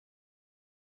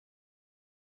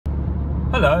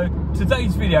Hello,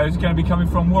 today's video is going to be coming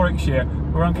from Warwickshire,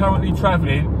 where I'm currently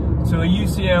travelling to a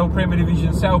UCL Premier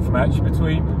Division South match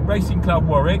between Racing Club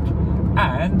Warwick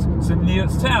and St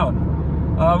NEOTS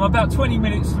Town. About 20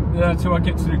 minutes till I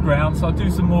get to the ground, so I'll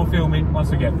do some more filming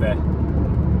once I get there.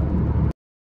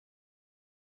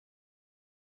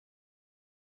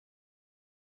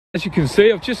 As you can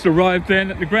see, I've just arrived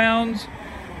then at the ground.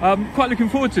 I'm quite looking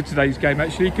forward to today's game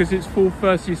actually, because it's 4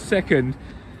 versus 2nd.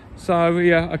 So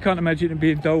yeah, I can't imagine it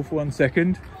being dull for 1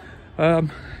 second.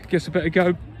 Guess I better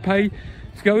go pay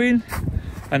to go in,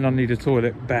 and I need a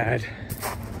toilet bad.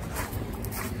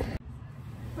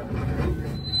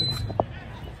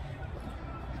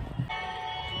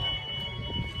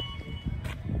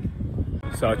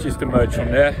 So I just emerged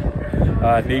from there,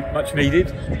 much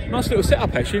needed. Nice little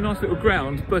setup actually, nice little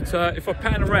ground, but if I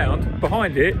pan around,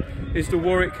 behind it is the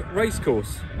Warwick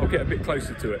racecourse. I'll get a bit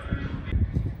closer to it.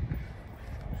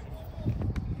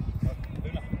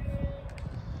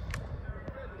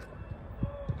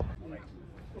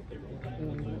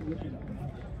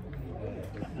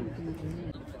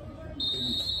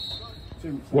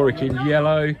 Warwick in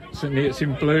yellow, St NEOTS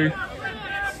in blue.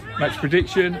 Match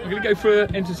prediction, I'm going to go for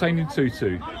an entertaining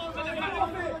 2-2.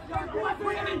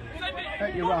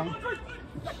 Bet you're wrong.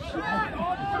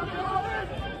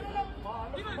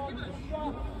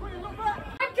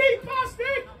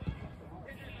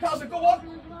 Carson, go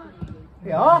on!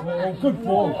 Yeah. Oh, good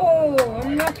ball. Oh,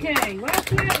 unlucky. Well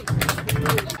played.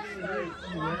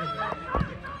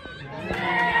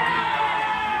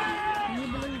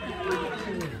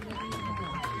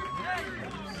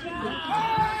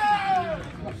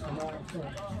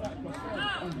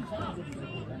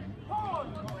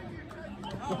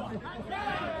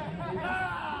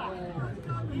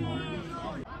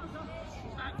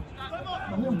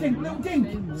 Little dink, little dink.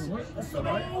 That's all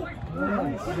right.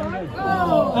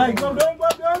 Oh. Hey, well done,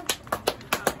 well done.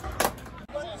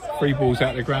 3 balls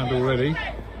out of the ground already.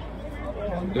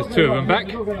 There's 2 of them back.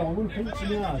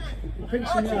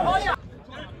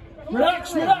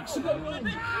 Relax, relax.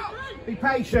 Be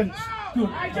patient. Good.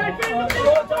 Don't worry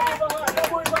about that.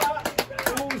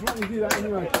 I always want to do that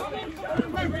anyway.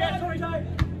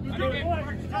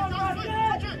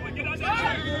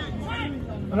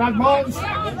 And that Martin's.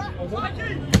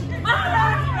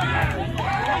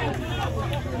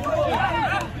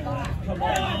 Come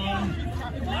on.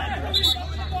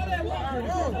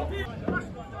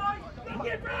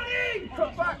 Get ready!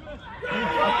 Cut back!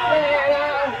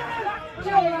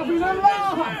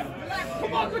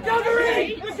 Come on, recovery!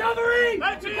 Recovery!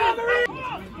 Recovery!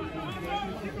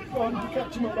 Go on,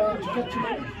 catch him up, catch him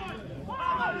up.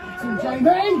 It's in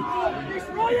Jamie!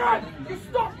 Ryan! You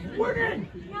stop winning!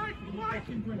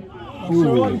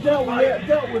 So I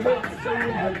dealt with it, So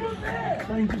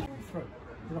just through.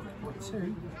 You'll have to put 2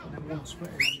 and then 1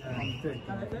 split on the dig.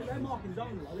 They're marking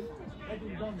down,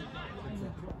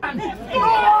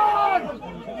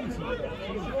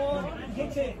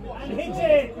 Hit it! And hit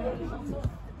it!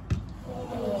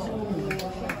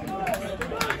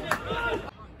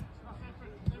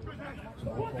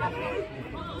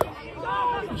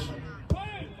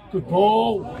 Good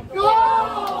ball! Oh!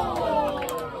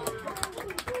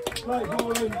 Great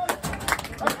bowling!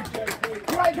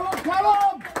 Great ball,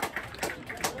 Callum!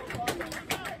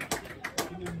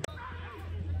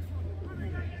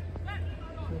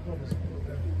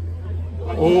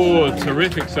 Oh,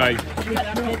 terrific save.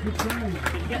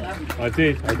 I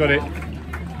did, I got it.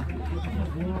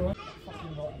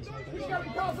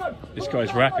 This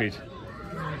guy's rapid.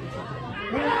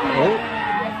 Oh.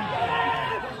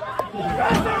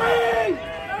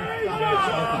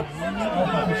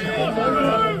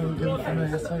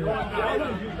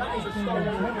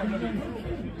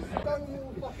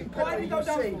 Why did he go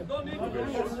down?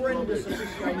 Horrendous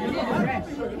officiating.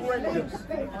 Horrendous.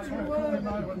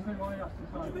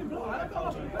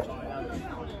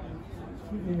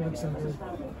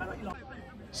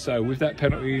 So with that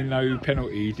penalty, no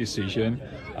penalty decision,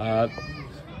 the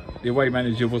away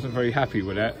manager wasn't very happy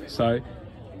with that. So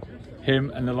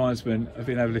him and the linesman have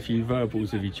been having a few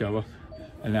verbals with each other,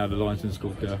 and now the linesman's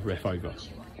called the ref over.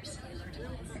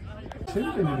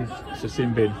 It's a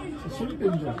sin bin.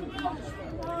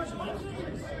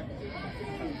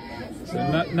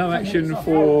 So no action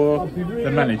for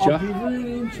the manager. I'd be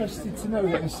really interested to know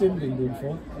what the sin bin did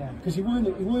for, because he weren't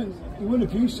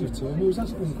abusive to him. He was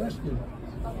asking him questions.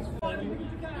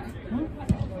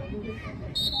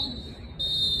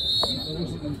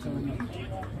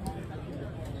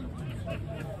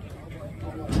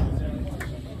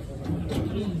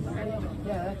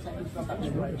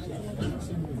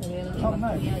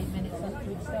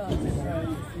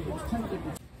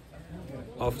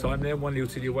 half time there, 1-0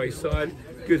 to the away side.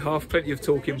 Good half, plenty of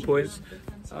talking points.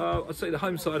 I'd say the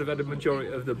home side have had a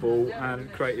majority of the ball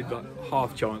and created like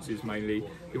half chances mainly.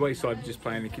 The away side are just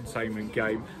playing a containment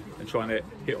game and trying to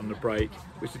hit on the break,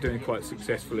 which they're doing quite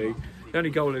successfully. The only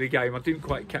goal of the game, I didn't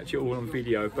quite catch it all on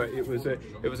video, but it was a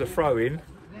throw-in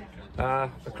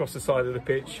across the side of the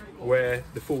pitch where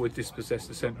the forward dispossessed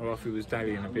the centre half who was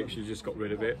dallying a bit. She just got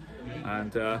rid of it,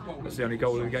 and that's the only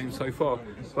goal of the game so far.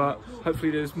 But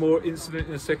hopefully there's more incident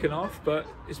in the second half, but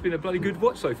it's been a bloody good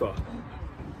watch so far.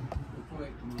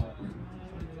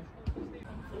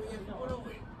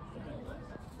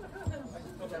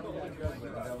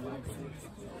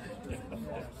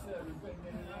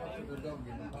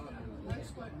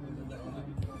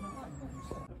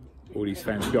 All these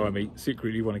fans behind me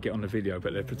secretly want to get on the video,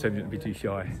 but they're pretending to be too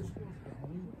shy.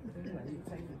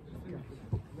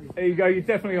 There you go, you're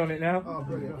definitely on it now. Oh,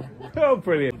 brilliant. Oh,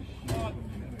 brilliant.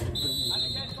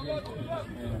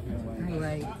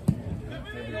 Anyway.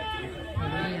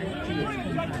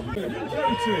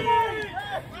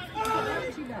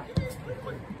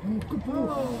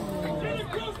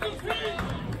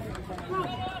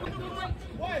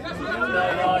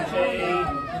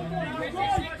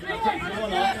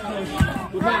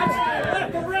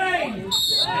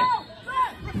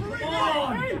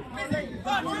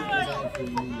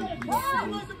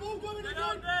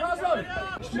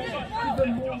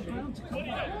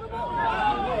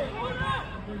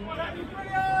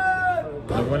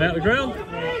 One out the ground.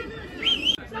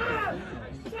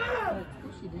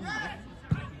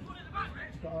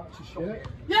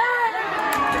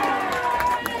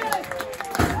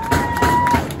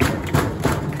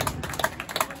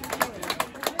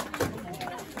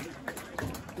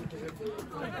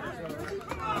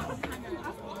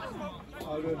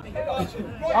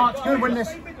 Arch, good, win this.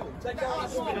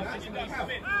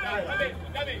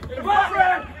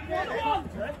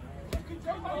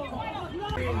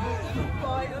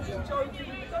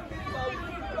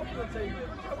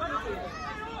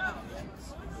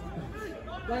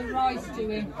 Don't rise to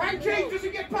him. Hanky, does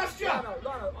it get past you?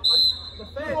 The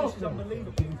fairness is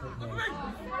unbelievable.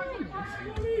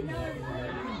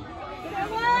 Get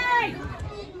away!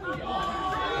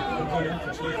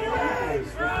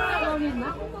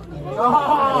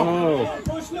 Oh!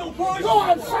 Push, little boy! Go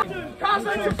on, son! Can't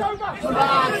let it over!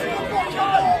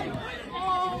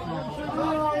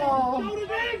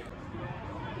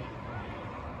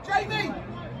 Jamie!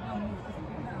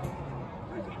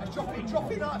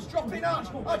 Drop in, Arch, drop in, Arch!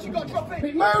 Arch, you got to drop in!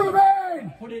 Keep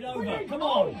moving! Put it over, come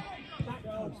on!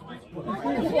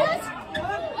 Yes!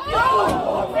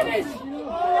 Oh! Finish!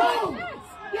 Oh!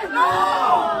 Yes! No!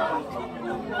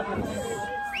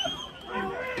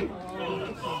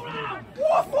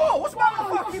 What for? What's about the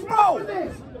fucking ball?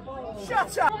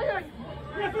 Shut up!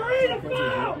 Referee the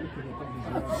foul!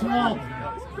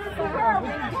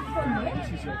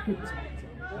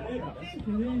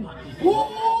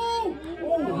 Whoa!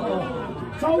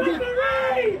 Told you!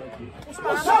 What's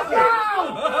about shut down!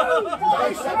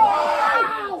 Voice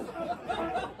down!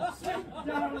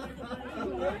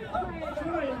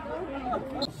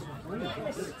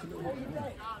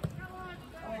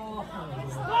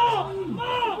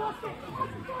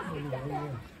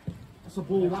 That's a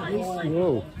ball, that is.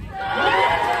 Whoa.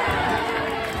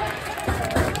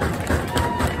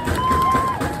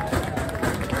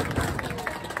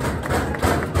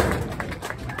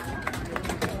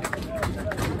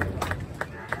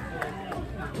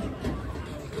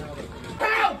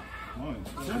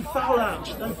 Don't foul, Arch.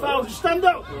 Don't foul. Just stand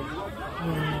up.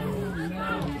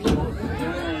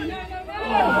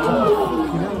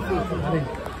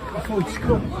 I thought he'd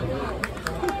score.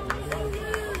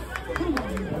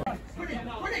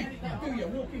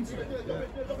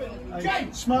 Hey,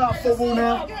 smart football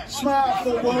now. Smart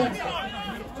football.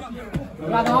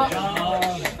 Come on,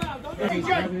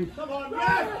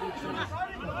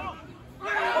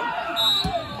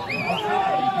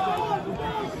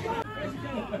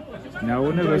 Now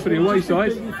we'll never for the away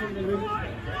side.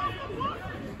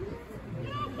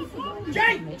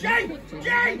 Jake!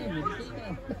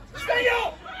 Stay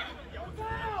up!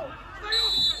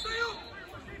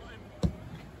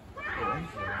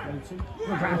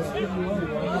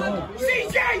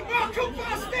 CJ! Welcome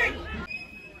fasting!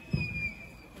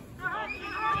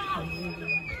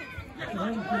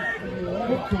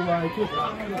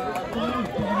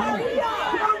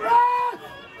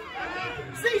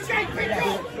 CJ, pick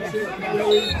up!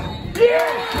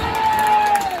 Yeah!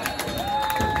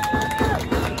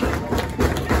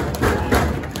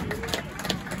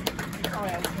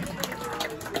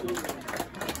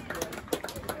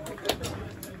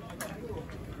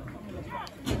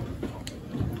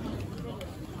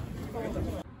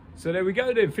 So there we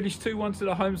go then, finished 2-1 to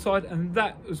the home side, and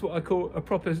that was what I call a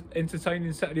proper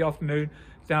entertaining Saturday afternoon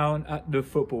down at the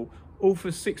football. All for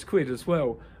 £6 as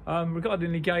well.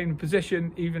 Regarding the game,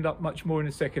 possession evened up much more in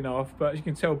the second half, but as you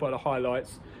can tell by the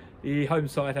highlights, the home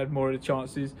side had more of the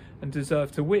chances and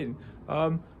deserved to win.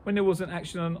 When there wasn't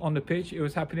action on the pitch, it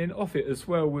was happening off it as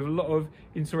well, with a lot of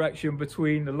interaction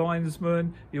between the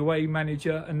linesman, the away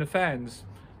manager and the fans.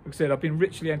 Like I said, I've been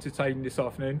richly entertained this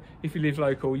afternoon. If you live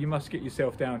local, you must get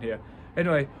yourself down here.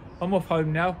 Anyway, I'm off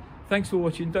home now. Thanks for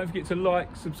watching. Don't forget to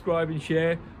like, subscribe and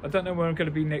share. I don't know where I'm going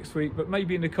to be next week, but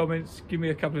maybe in the comments give me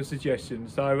a couple of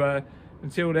suggestions. So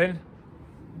until then,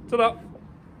 ta-da!